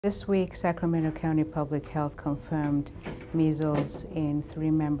This week, Sacramento County Public Health confirmed measles in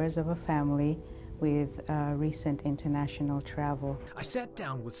 3 members of a family with recent international travel. I sat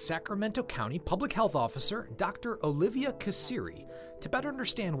down with Sacramento County Public Health Officer Dr. Olivia Cassiri to better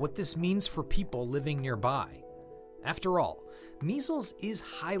understand what this means for people living nearby. After all, measles is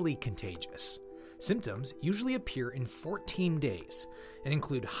highly contagious. Symptoms usually appear in 14 days and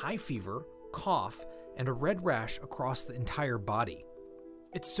include high fever, cough, and a red rash across the entire body.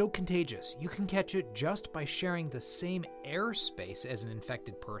 It's so contagious, you can catch it just by sharing the same airspace as an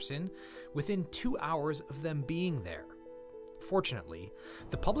infected person within 2 hours of them being there. Fortunately,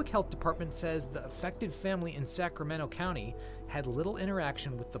 the Public Health Department says the affected family in Sacramento County had little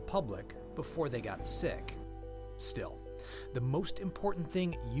interaction with the public before they got sick. Still, the most important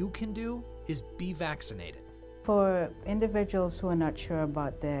thing you can do is be vaccinated. For individuals who are not sure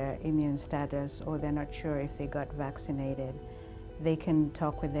about their immune status or they're not sure if they got vaccinated, they can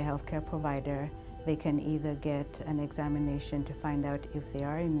talk with their healthcare provider. They can either get an examination to find out if they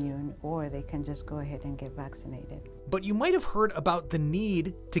are immune, or they can just go ahead and get vaccinated. But you might have heard about the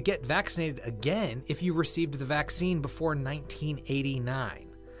need to get vaccinated again if you received the vaccine before 1989.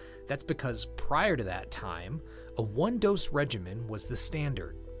 That's because prior to that time, a 1-dose regimen was the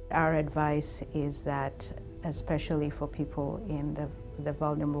standard. Our advice is that, especially for people in the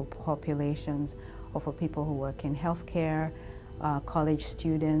vulnerable populations or for people who work in healthcare, college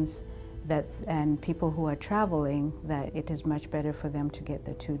students, and people who are traveling, that it is much better for them to get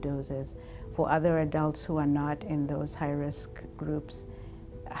the 2 doses. For other adults who are not in those high-risk groups,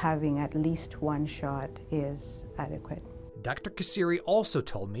 having at least 1 shot is adequate. Dr. Cassiri also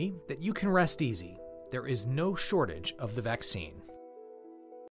told me that you can rest easy. There is no shortage of the vaccine.